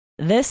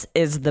This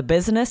is the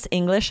Business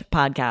English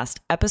Podcast,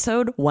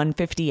 episode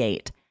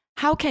 158.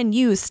 How can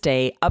you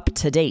stay up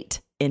to date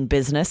in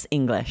business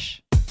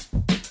English?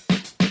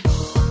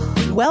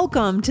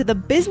 Welcome to the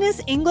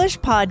Business English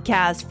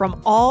Podcast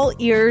from All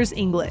Ears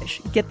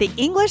English. Get the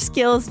English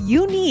skills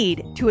you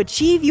need to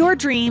achieve your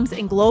dreams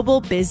in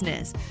global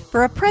business.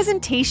 For a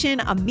presentation,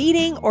 a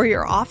meeting, or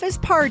your office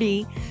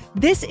party,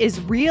 this is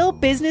Real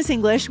Business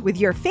English with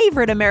your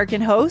favorite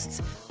American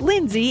hosts,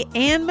 Lindsay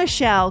and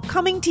Michelle,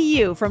 coming to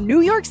you from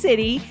New York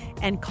City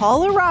and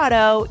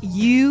Colorado,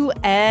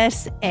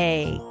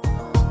 USA.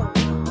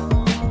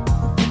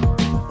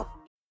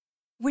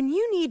 When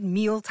you need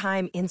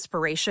mealtime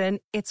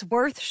inspiration, it's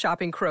worth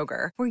shopping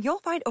Kroger, where you'll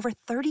find over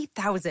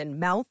 30,000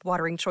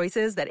 mouth-watering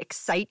choices that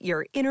excite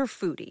your inner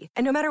foodie.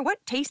 And no matter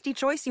what tasty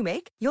choice you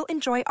make, you'll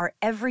enjoy our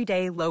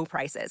everyday low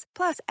prices,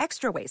 plus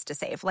extra ways to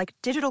save, like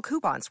digital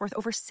coupons worth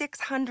over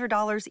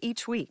 $600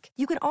 each week.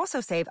 You can also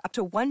save up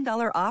to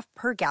 $1 off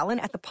per gallon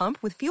at the pump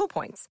with fuel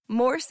points.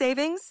 More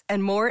savings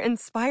and more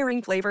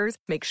inspiring flavors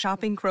make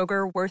shopping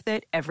Kroger worth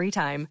it every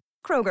time.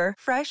 Kroger,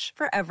 fresh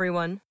for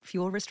everyone.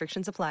 Fuel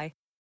restrictions apply.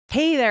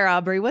 Hey there,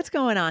 Aubrey. What's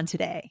going on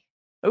today?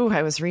 Oh,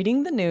 I was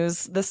reading the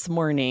news this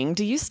morning.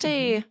 Do you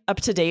stay up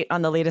to date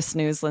on the latest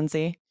news,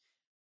 Lindsay?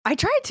 I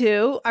try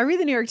to. I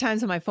read the New York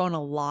Times on my phone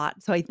a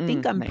lot, so I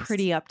think I'm nice.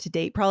 pretty up to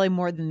date, probably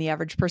more than the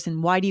average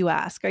person. Why do you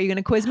ask? Are you going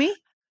to quiz me?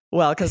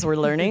 Well, because we're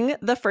learning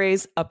the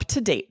phrase up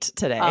to date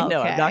today. Okay.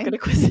 No, I'm not going to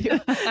quiz you.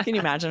 Can you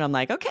imagine? I'm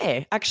like,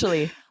 okay,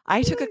 actually,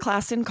 I took a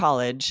class in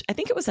college. I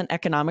think it was an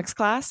economics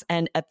class.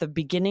 And at the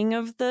beginning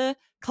of the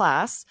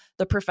class,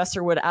 the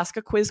professor would ask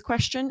a quiz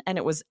question, and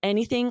it was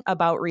anything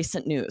about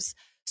recent news.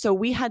 So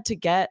we had to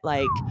get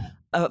like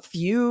a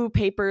few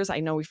papers. I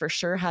know we for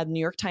sure had New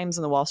York Times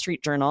and the Wall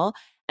Street Journal.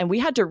 And we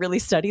had to really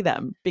study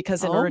them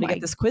because in order to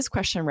get this quiz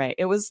question right,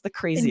 it was the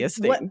craziest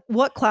thing.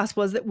 What class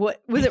was it?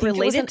 What was it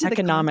related it was to?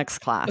 Economics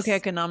class. Okay,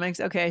 economics.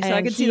 Okay, so and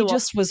I could see he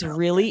just was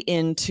really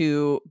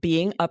into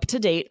being up to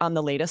date on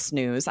the latest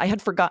news. I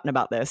had forgotten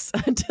about this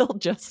until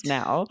just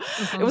now.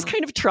 It was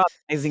kind of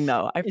traumatizing,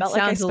 though. I felt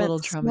like I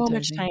spent so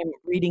much time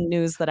reading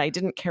news that I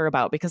didn't care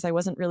about because I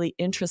wasn't really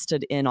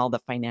interested in all the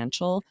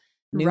financial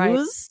news.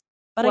 Right.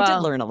 But I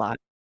did learn a lot.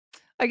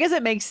 I guess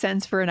it makes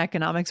sense for an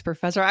economics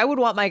professor. I would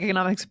want my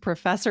economics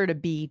professor to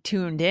be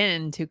tuned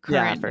in to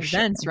current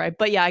events, right?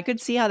 But yeah, I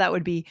could see how that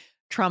would be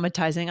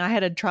traumatizing. I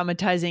had a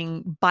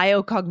traumatizing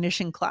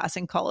biocognition class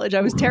in college.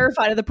 I was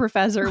terrified of the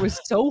professor. It was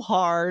so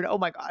hard. Oh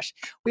my gosh.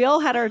 We all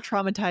had our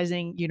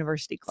traumatizing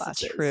university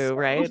classes. It's true,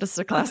 right? Just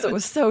a class that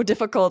was so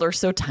difficult or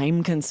so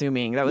time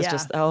consuming. That was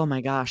just, oh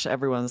my gosh,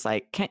 everyone's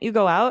like, can't you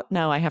go out?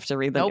 No, I have to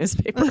read the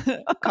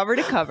newspaper. Cover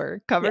to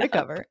cover, to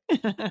cover.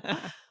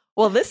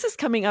 Well, this is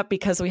coming up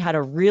because we had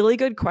a really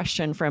good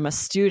question from a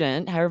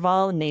student,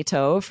 Herval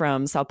Neto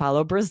from Sao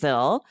Paulo,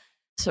 Brazil.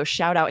 So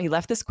shout out. He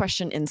left this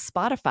question in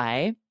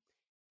Spotify.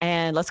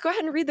 And let's go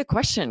ahead and read the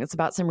question. It's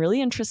about some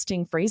really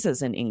interesting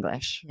phrases in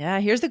English. Yeah,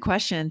 here's the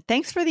question.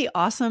 Thanks for the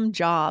awesome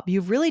job.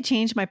 You've really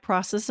changed my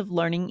process of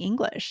learning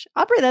English.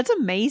 Aubrey, that's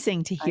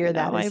amazing to hear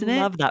that, isn't it?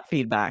 I love that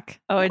feedback.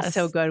 Oh, yes. It's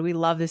so good. We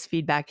love this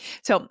feedback.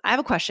 So I have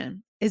a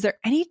question. Is there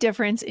any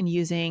difference in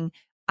using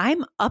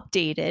I'm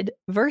updated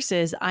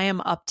versus I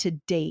am up to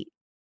date?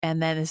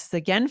 And then this is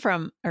again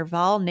from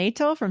Herval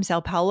Neto from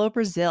Sao Paulo,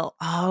 Brazil.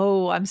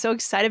 Oh, I'm so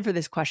excited for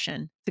this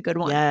question. It's a good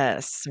one.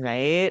 Yes,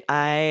 right.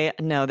 I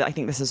know that I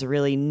think this is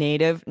really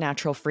native,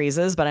 natural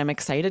phrases, but I'm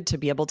excited to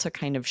be able to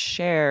kind of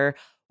share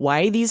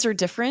why these are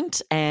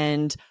different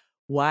and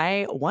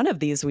why one of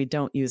these we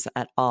don't use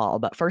at all.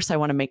 But first, I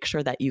want to make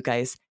sure that you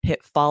guys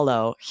hit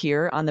follow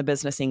here on the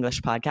Business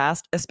English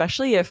Podcast,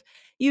 especially if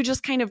you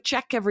just kind of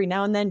check every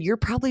now and then. You're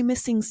probably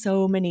missing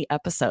so many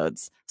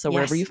episodes. So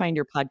wherever you find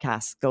your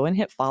podcasts, go and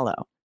hit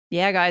follow.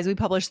 Yeah, guys, we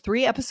publish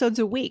 3 episodes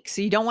a week.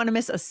 So you don't want to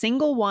miss a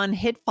single one.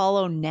 Hit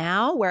follow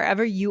now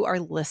wherever you are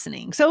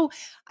listening. So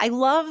I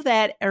love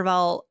that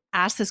Herval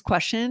asked this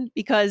question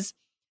because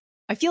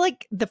I feel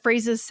like the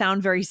phrases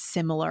sound very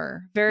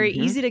similar, very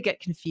easy to get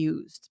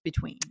confused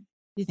between. Do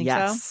you think so?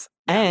 Yes.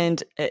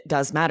 And it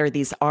does matter.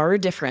 These are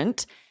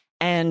different.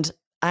 And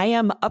I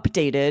am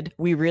updated,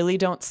 we really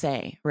don't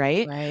say,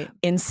 right?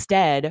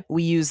 Instead,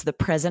 we use the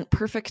present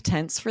perfect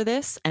tense for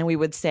this. And we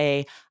would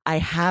say, I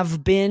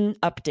have been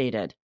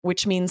updated,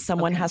 which means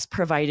someone has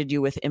provided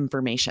you with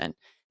information.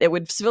 It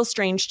would feel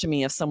strange to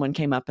me if someone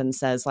came up and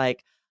says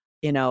like,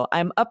 you know,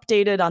 I'm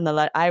updated on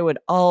I would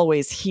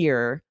always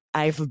hear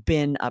I've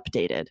been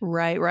updated.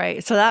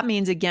 Right. So that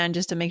means, again,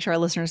 just to make sure our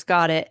listeners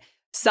got it,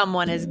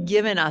 someone has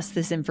given us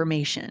this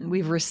information.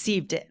 We've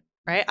received it,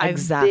 right?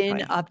 I've been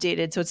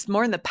updated. So it's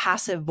more in the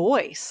passive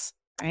voice,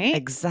 right?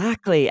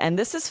 Exactly. And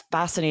this is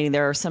fascinating.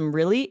 There are some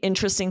really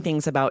interesting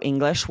things about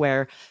English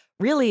where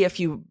really, if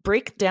you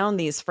break down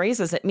these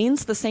phrases, it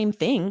means the same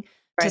thing.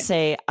 To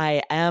say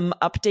I am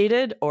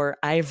updated or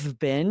I've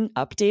been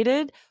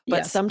updated.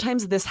 But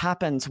sometimes this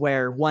happens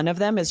where one of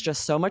them is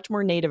just so much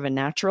more native and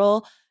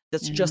natural.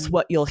 That's just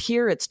what you'll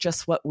hear. It's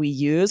just what we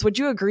use. Would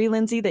you agree,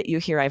 Lindsay, that you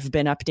hear I've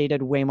been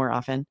updated way more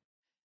often?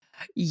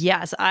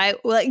 Yes. I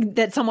like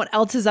that someone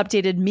else has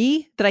updated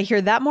me. Did I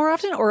hear that more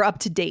often or up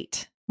to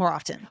date more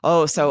often?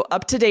 Oh, so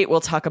up to date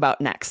we'll talk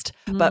about next.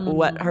 But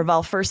what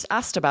Herval first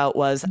asked about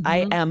was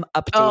I am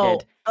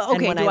updated. Oh,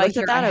 okay. And when Do I looked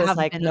at that, I was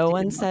like, no updated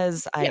one more?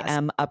 says I Yes.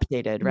 am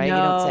updated, right? You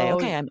don't say,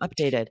 okay, I'm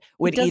updated.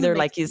 Would doesn't either, make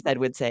like you said,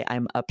 would say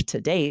I'm up to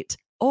date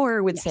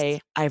or would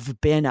say I've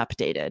been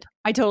updated.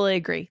 I totally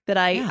agree that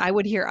I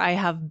would hear I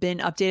have been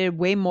updated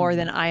way more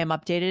than I am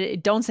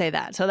updated. Don't say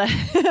that. So that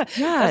that's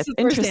it's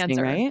the first interesting,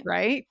 answer,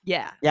 right?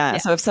 Yeah. Yeah.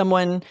 So if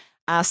someone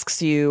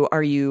asks you,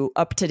 are you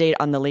up to date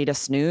on the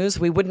latest news?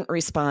 We wouldn't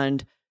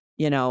respond,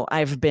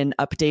 I've been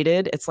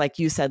updated. It's like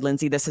you said,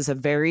 Lindsay, this is a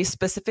very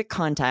specific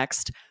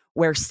context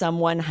where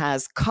someone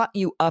has caught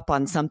you up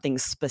on something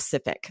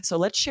specific. So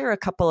let's share a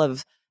couple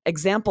of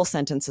example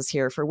sentences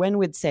here for when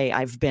we'd say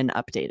I've been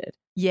updated.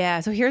 Yeah.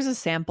 So here's a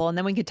sample, and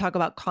then we could talk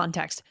about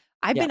context.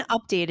 I've been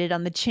updated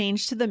on the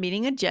change to the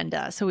meeting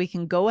agenda, so we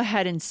can go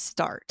ahead and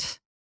start.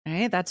 All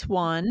right. That's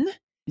one.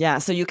 Yeah.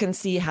 So you can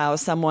see how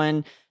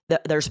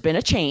there's been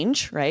a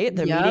change, right?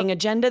 The meeting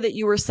agenda that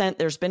you were sent,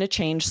 there's been a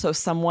change. So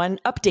someone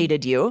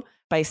updated you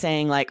by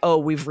saying like, oh,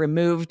 we've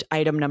removed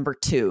item number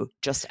 2,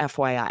 just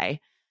FYI.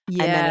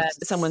 Yes. And then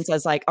if someone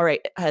says like, all right,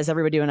 has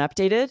everybody been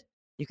updated?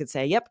 You could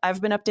say, yep,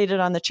 I've been updated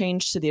on the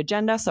change to the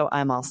agenda, so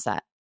I'm all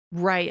set.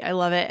 Right. I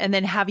love it. And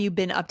then have you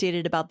been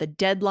updated about the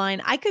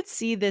deadline? I could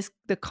see the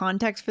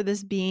context for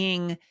this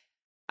being,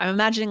 I'm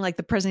imagining like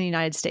the president of the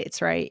United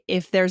States, right?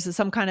 If there's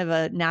some kind of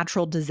a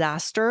natural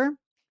disaster,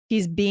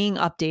 he's being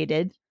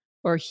updated,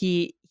 or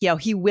he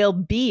will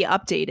be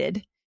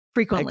updated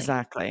frequently.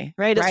 Exactly.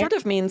 Right. It sort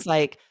of means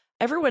like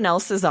everyone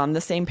else is on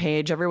the same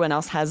page. Everyone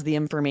else has the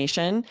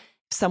information.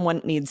 If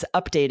someone needs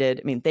updated,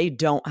 I mean, they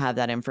don't have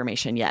that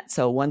information yet.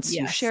 So once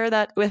you share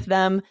that with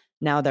them,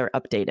 now they're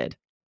updated.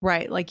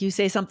 Right. Like you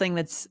say something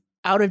that's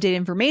out of date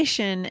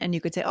information and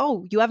you could say,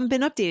 oh, you haven't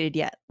been updated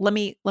yet. Let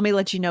me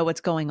let you know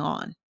what's going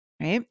on.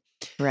 Right.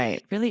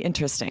 Right. Really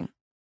interesting.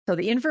 So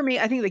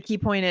I think the key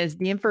point is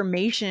the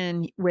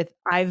information with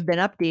I've been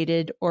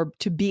updated or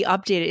to be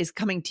updated is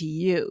coming to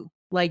you.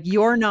 Like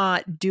you're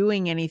not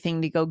doing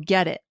anything to go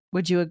get it.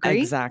 Would you agree?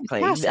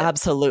 Exactly.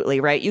 Absolutely.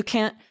 Right. You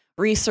can't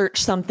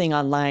research something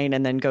online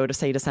and then go to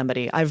say to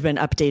somebody, I've been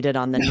updated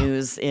on the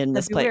news in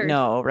this place.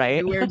 No,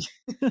 right?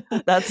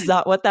 That's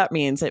not what that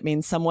means. It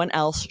means someone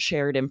else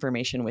shared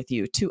information with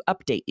you to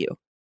update you.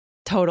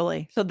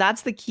 Totally. So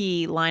that's the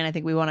key line I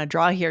think we want to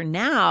draw here.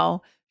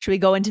 Now, should we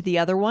go into the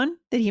other one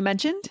that he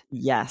mentioned?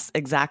 Yes,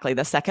 exactly.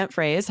 The second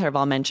phrase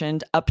Herval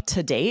mentioned, up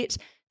to date.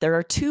 There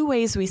are 2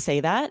 ways we say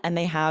that, and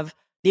they have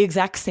the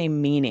exact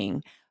same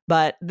meaning.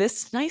 But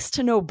it's nice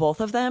to know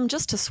both of them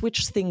just to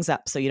switch things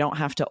up so you don't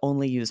have to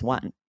only use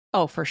one.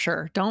 Oh, for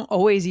sure. Don't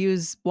always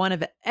use one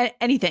of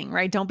anything,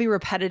 right? Don't be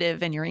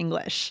repetitive in your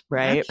English.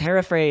 Right.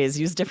 Paraphrase,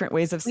 use different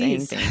ways of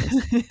saying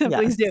things.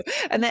 Please do.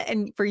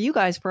 And for you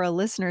guys, for our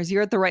listeners,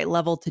 you're at the right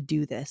level to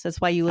do this.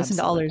 That's why you listen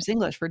to All Ears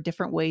English, for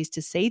different ways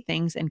to say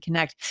things and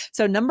connect.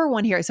 So number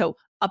 1 here. So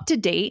up to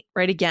date,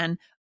 right? Again,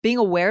 being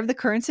aware of the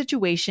current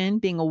situation,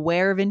 being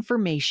aware of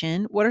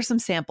information. What are some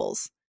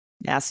samples?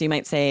 Yeah, so you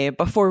might say,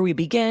 before we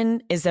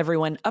begin, is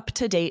everyone up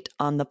to date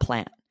on the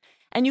plan?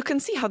 And you can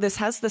see how this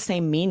has the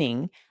same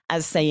meaning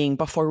as saying,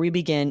 before we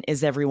begin,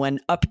 is everyone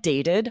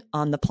updated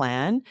on the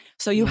plan?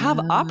 So you have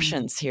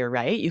options here,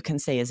 right? You can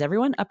say, is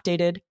everyone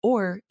updated,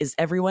 or is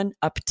everyone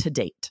up to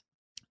date?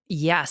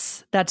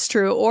 Yes, that's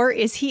true. Or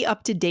is he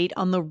up to date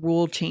on the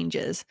rule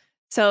changes?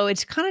 So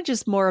it's kind of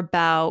just more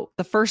about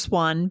the first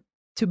one.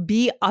 To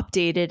be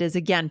updated is,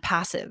 again,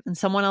 passive, and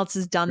someone else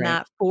has done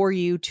that for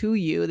you, to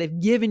you. They've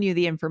given you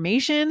the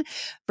information.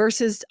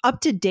 Versus up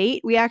to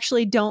date, we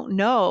actually don't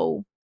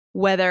know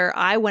whether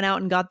I went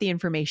out and got the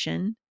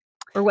information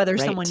or whether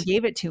someone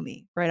gave it to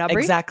me. Right,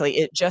 Aubrey? Exactly.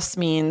 It just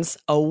means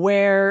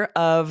aware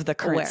of the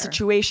current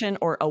situation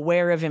or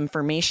aware of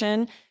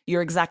information.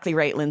 You're exactly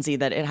right, Lindsay,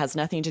 that it has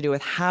nothing to do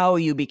with how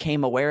you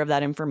became aware of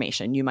that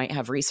information. You might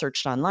have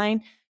researched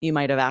online. You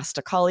might have asked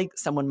a colleague.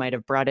 Someone might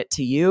have brought it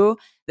to you.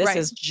 This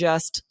is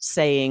just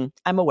saying,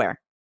 I'm aware.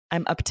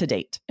 I'm up to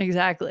date.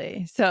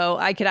 Exactly. So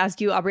I could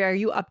ask you, Aubrey, are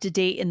you up to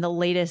date in the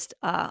latest,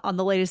 on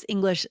the latest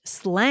English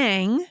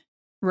slang?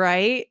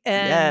 Right.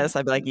 And yes,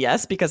 I'd be like,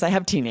 yes, because I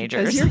have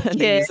teenagers and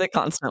they use it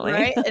constantly.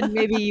 Right. And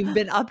maybe you've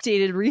been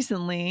updated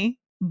recently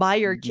by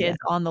your kids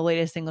on the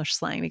latest English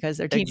slang because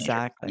they're teenagers.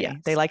 Exactly. Yes.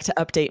 They like to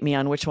update me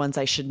on which ones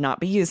I should not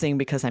be using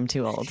because I'm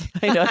too old.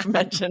 I know I've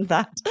mentioned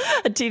that.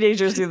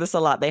 Teenagers do this a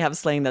lot. They have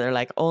slang that they're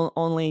like,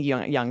 only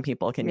young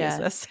people can use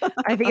this.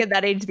 I think at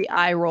that age, the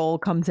eye roll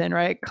comes in,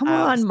 right? Come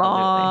on,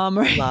 Mom.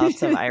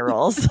 Lots of eye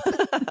rolls.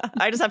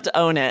 I just have to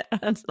own it.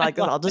 It's like,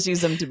 I'll just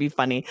use them to be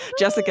funny.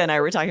 Jessica and I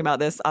were talking about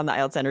this on the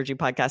IELTS Energy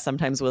podcast.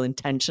 Sometimes we'll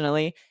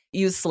intentionally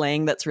use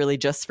slang that's really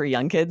just for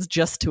young kids,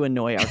 just to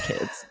annoy our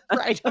kids.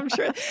 Right. I'm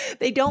sure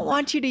they don't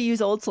want you to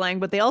use old slang,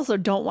 but they also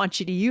don't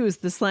want you to use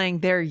the slang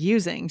they're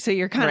using. So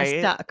you're kind of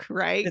stuck,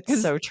 right?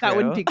 It's so true. That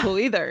wouldn't be cool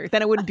either.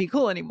 Then it wouldn't be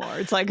cool anymore.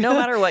 It's like, no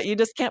matter what, you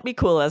just can't be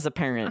cool as a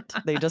parent.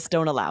 They just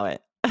don't allow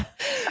it.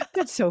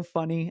 That's so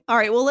funny. All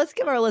right. Well, let's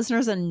give our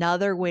listeners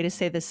another way to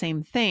say the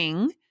same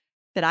thing.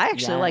 that I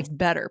actually liked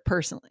better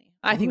personally.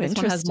 I think this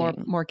one has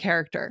more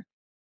character.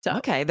 So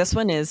okay, this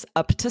one is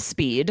up to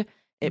speed.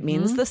 It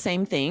means the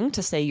same thing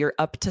to say you're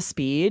up to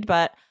speed,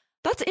 but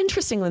that's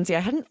interesting, Lindsay. I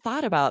hadn't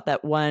thought about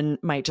that one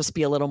might just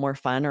be a little more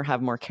fun or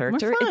have more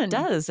character. It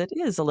does. It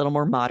is a little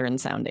more modern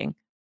sounding.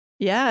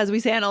 Yeah, as we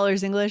say on All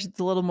Ears English, it's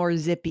a little more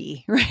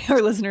zippy, right?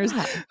 Our listeners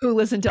who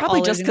listen to probably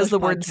All just because the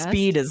word podcast.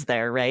 speed is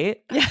there,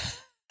 right? Yeah.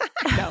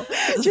 No,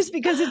 just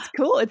because it's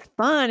cool. It's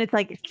fun. It's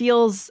like, it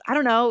feels, I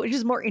don't know, it's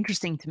just more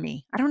interesting to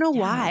me. I don't know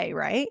why,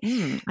 right?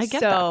 I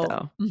get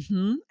that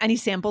though. Any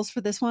samples for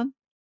this one?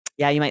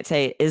 Yeah, you might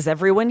say, is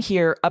everyone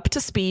here up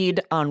to speed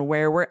on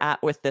where we're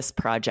at with this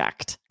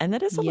project? And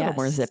that is a little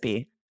more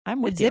zippy.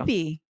 I'm with you.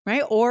 Zippy,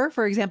 right? Or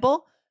for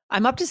example,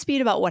 I'm up to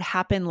speed about what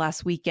happened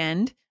last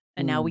weekend.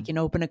 And now we can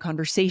open a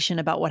conversation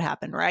about what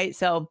happened, right?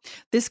 So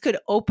this could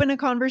open a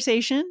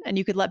conversation and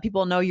you could let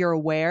people know you're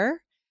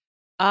aware.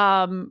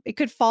 It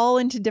could fall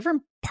into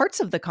different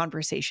parts of the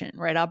conversation,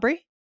 right,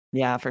 Aubrey?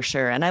 Yeah, for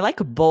sure. And I like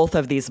both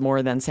of these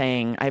more than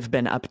saying I've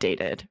been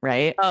updated,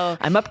 right? Oh,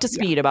 I'm up to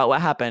speed about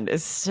what happened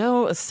is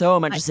so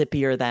much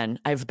zippier than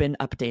I've been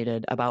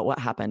updated about what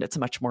happened. It's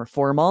much more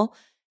formal.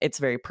 It's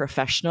very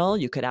professional.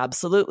 You could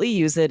absolutely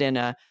use it in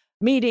a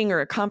meeting or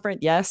a conference,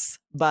 yes.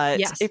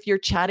 But if you're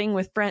chatting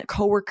with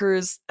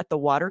coworkers at the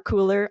water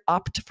cooler,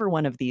 opt for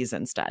one of these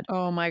instead.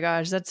 Oh my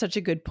gosh, that's such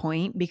a good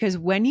point. Because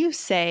when you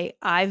say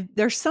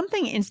there's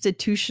something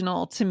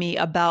institutional to me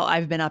about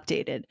I've been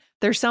updated.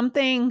 There's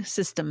something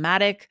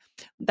systematic.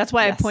 That's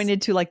why I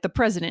pointed to like the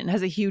president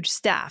has a huge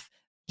staff.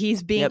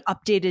 He's being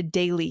updated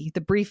daily,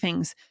 the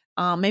briefings,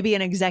 maybe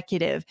an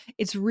executive.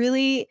 It's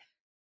really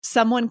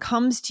someone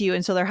comes to you.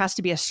 And so there has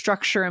to be a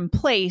structure in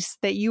place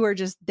that you are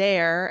just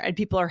there and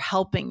people are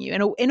helping you.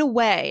 And in a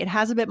way, it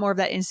has a bit more of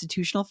that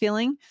institutional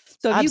feeling.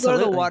 So if you go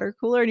to the water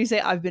cooler and you say,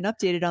 I've been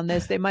updated on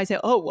this, they might say,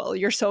 oh, well,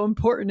 you're so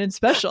important and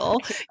special,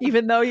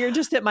 even though you're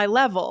just at my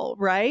level,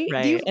 right?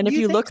 Right. And if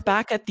you look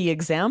back at the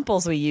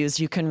examples we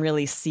used, you can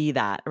really see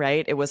that,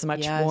 right? It was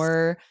much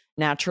more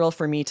natural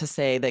for me to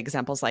say the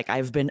examples like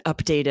I've been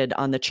updated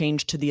on the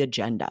change to the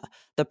agenda.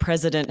 The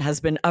president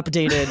has been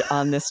updated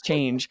on this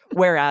change.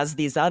 Whereas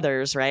these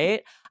others,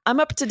 right? I'm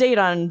up to date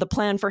on the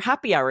plan for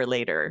happy hour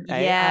later.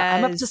 Right?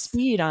 I'm up to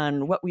speed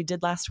on what we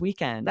did last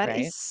weekend. That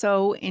is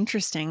so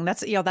interesting.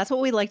 That's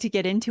what we like to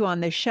get into on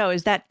this show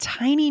is that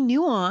tiny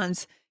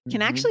nuance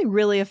can actually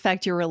really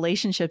affect your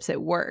relationships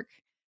at work.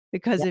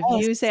 Because if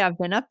you say I've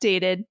been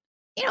updated,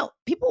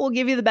 people will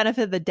give you the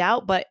benefit of the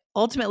doubt, but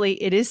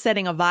ultimately it is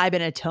setting a vibe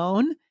and a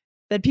tone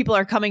that people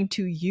are coming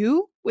to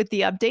you with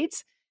the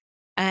updates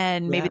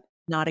and maybe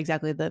not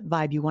exactly the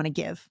vibe you want to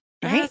give.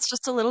 Right? Yeah, it's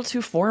just a little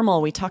too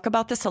formal. We talk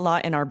about this a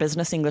lot in our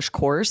business English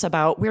course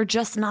about we're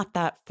just not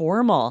that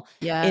formal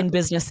in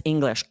business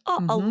English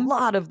a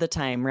lot of the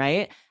time,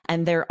 right?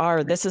 And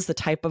this is the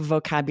type of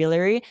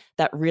vocabulary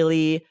that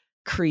really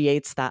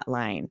creates that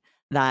line.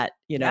 That,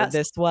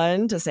 this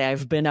one to say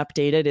I've been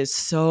updated is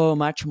so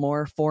much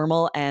more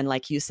formal and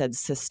like you said,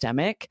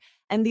 systemic.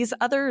 And these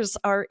others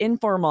are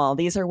informal.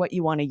 These are what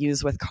you want to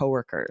use with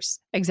coworkers.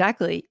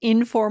 Exactly.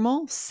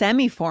 Informal,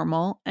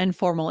 semi-formal, and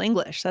formal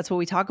English. That's what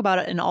we talk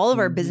about in all of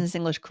our business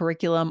English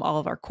curriculum, all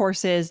of our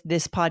courses,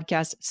 this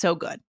podcast. So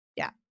good.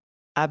 Yeah.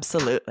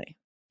 Absolutely.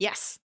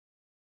 Yes.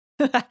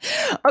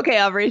 Okay,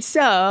 Aubrey.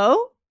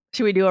 So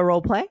should we do a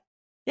role play?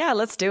 Yeah,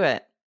 let's do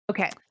it.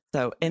 Okay.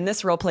 So in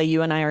this role play,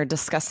 you and I are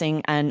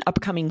discussing an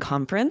upcoming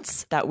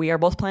conference that we are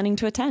both planning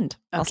to attend.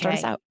 I'll start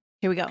us out.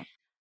 Here we go.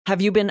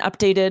 Have you been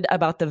updated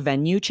about the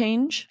venue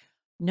change?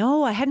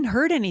 No, I hadn't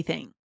heard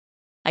anything.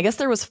 I guess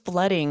there was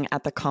flooding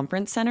at the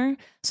conference center,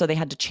 so they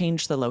had to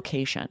change the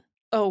location.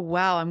 Oh,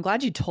 wow. I'm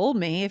glad you told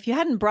me. If you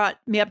hadn't brought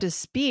me up to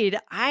speed,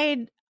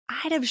 I'd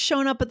have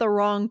shown up at the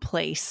wrong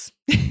place.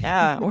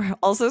 Yeah, we're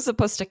also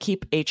supposed to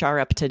keep HR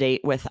up to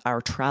date with our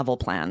travel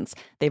plans.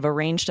 They've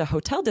arranged a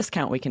hotel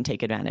discount we can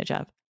take advantage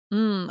of.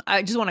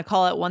 I just want to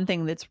call out one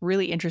thing that's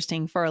really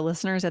interesting for our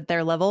listeners at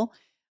their level.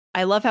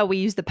 I love how we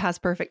use the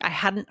past perfect. I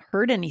hadn't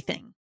heard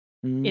anything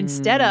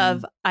instead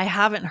of I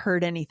haven't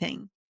heard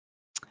anything.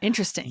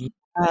 Interesting.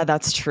 Yeah,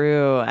 that's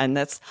true. And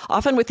that's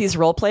often with these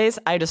role plays,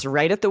 I just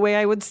write it the way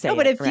I would say it. No,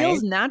 but it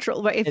feels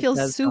natural. It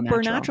feels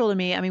super natural to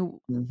me. I mean,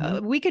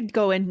 we could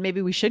go in,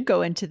 maybe we should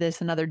go into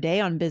this another day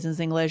on business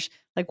English.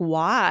 Like,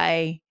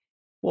 why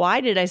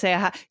did I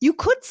say you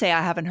could say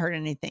I haven't heard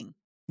anything.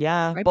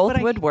 Yeah, right?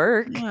 Both would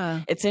work.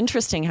 Yeah. It's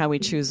interesting how we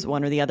choose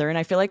one or the other. And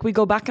I feel like we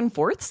go back and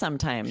forth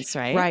sometimes,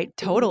 right? Right,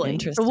 totally.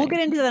 So we'll get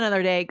into that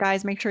another day.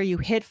 Guys, make sure you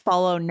hit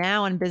follow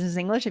now on Business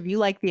English if you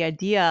like the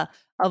idea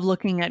of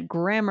looking at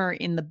grammar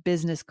in the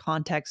business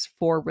context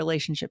for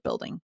relationship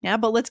building. Yeah,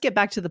 but let's get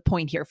back to the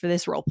point here for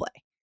this role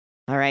play.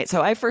 All right.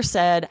 So I first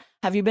said,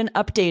 have you been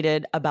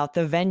updated about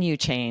the venue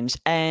change?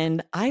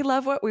 And I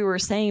love what we were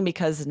saying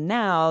because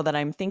now that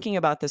I'm thinking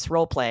about this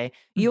role play,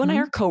 you and I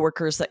are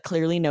coworkers that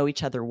clearly know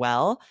each other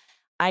well.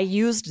 I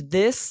used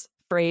this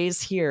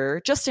phrase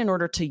here just in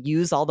order to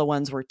use all the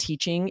ones we're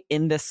teaching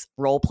in this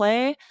role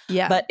play.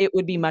 Yeah. But it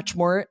would be much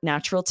more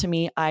natural to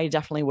me. I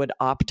definitely would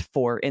opt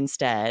for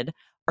instead,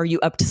 are you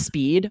up to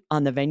speed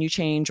on the venue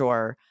change?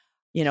 Or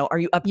Are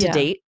you up to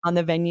date on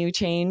the venue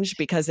change?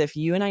 Because if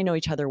you and I know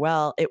each other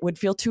well, it would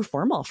feel too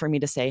formal for me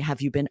to say,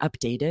 have you been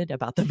updated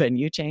about the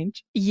venue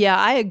change? Yeah,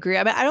 I agree.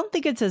 I mean, I don't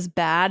think it's as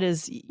bad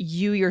as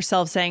you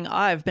yourself saying,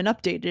 I've been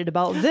updated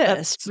about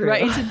this,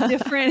 right? It's a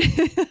different,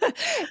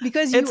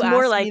 because it's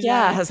more like,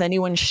 has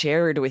anyone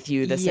shared with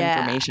you this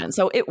information?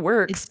 So it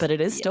works, but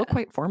it is still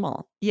quite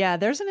formal. Yeah,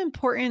 there's an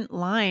important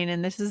line,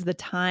 and this is the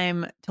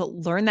time to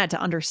learn that, to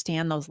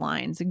understand those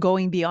lines,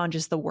 going beyond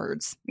just the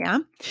words. Yeah,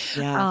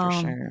 for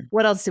sure.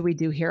 What else did we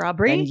do here,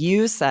 Aubrey? And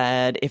you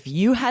said, if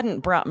you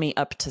hadn't brought me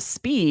up to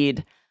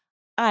speed,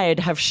 I'd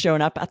have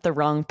shown up at the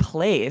wrong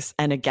place.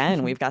 And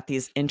again, we've got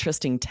these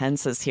interesting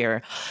tenses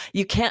here.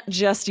 You can't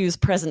just use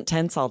present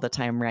tense all the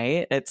time,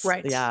 right? It's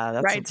right. Yeah,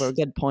 that's a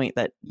good point,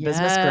 that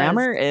business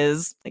grammar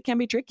it can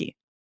be tricky.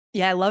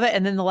 Yeah, I love it.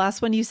 And then the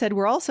last one you said,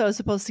 we're also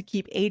supposed to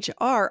keep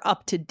HR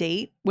up to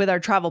date with our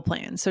travel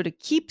plans. So to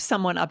keep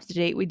someone up to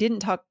date, we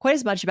didn't talk quite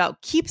as much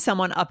about keep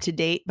someone up to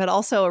date, but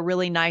also a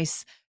really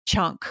nice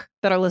chunk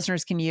that our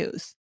listeners can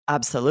use.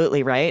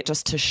 Absolutely, right?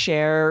 Just to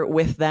share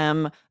with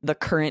them the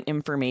current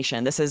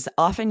information. This is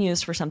often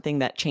used for something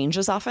that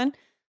changes often.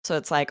 So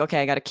it's like,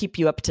 okay, I got to keep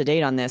you up to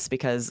date on this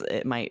because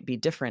it might be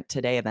different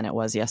today than it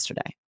was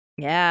yesterday.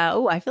 Yeah.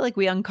 Oh, I feel like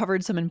we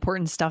uncovered some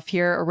important stuff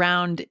here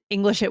around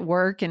English at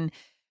work and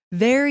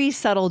very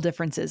subtle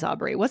differences,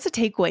 Aubrey. What's the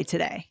takeaway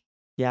today?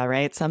 Yeah,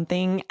 right.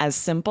 Something as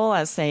simple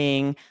as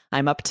saying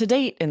I'm up to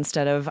date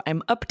instead of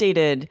I'm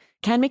updated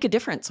can make a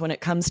difference when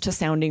it comes to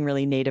sounding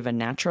really native and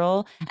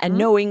natural, and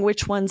knowing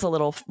which one's a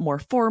little more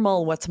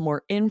formal, what's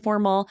more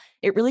informal.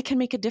 It really can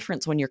make a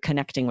difference when you're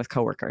connecting with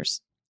coworkers.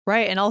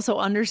 Right. And also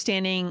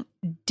understanding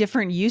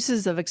different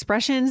uses of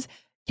expressions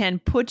can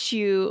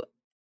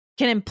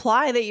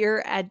imply that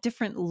you're at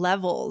different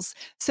levels.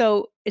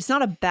 So it's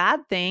not a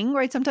bad thing,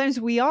 right? Sometimes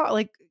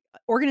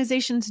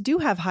organizations do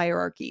have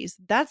hierarchies.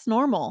 That's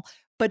normal.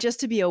 But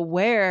just to be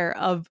aware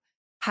of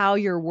how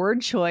your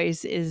word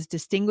choice is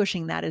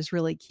distinguishing that is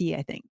really key,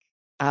 I think.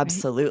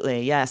 Absolutely.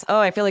 Right? Yes. Oh,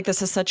 I feel like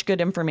this is such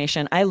good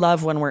information. I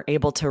love when we're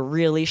able to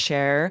really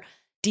share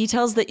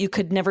details that you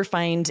could never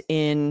find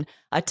in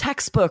a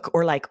textbook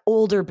or like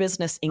older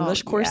business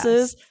English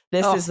courses.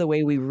 Yes. This is the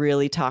way we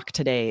really talk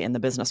today in the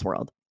business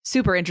world.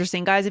 Super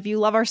interesting, guys. If you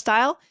love our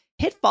style,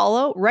 hit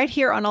follow right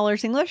here on All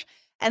Ears English.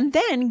 And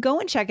then go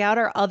and check out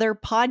our other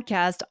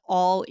podcast,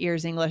 All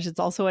Ears English. It's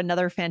also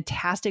another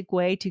fantastic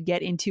way to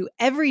get into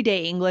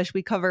everyday English.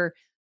 We cover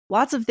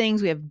lots of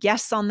things. We have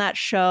guests on that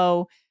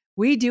show.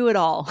 We do it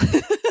all.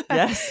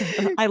 Yes.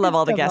 I love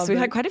all the guests. We've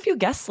had quite a few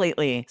guests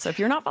lately. So if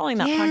you're not following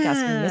that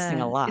podcast, you're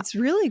missing a lot. It's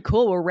really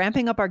cool. We're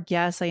ramping up our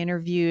guests. I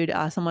interviewed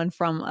someone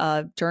from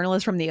a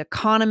journalist from The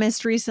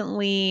Economist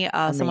recently,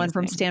 someone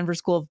from Stanford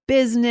School of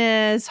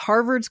Business,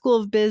 Harvard School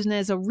of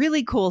Business. So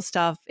really cool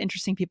stuff.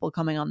 Interesting people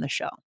coming on the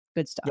show.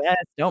 Good stuff. Yes,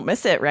 don't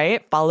miss it,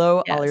 right?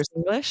 Follow All Ears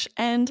English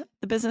and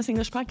the Business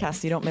English Podcast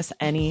so you don't miss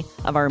any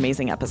of our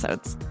amazing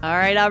episodes. All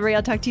right, Aubrey,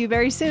 I'll talk to you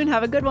very soon.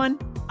 Have a good one.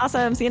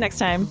 Awesome. See you next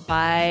time.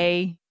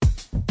 Bye.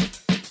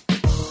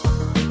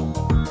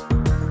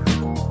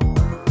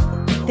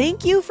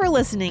 Thank you for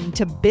listening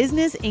to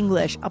Business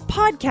English, a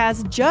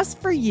podcast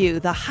just for you,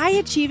 the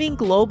high-achieving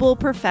global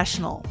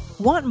professional.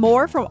 Want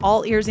more from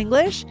All Ears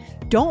English?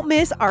 Don't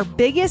miss our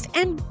biggest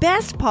and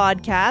best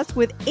podcast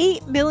with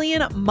 8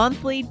 million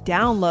monthly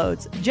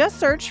downloads.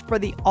 Just search for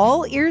the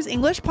All Ears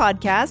English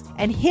podcast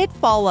and hit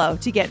follow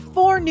to get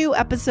 4 new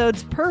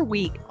episodes per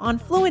week on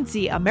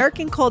fluency,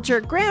 American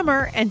culture,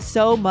 grammar, and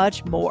so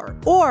much more.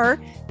 Or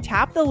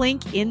tap the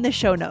link in the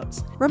show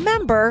notes.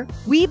 Remember,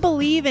 we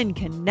believe in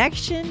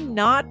connection,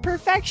 not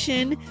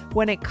perfection,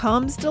 when it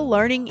comes to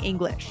learning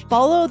English.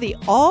 Follow the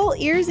All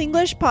Ears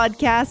English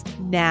podcast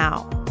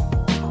now.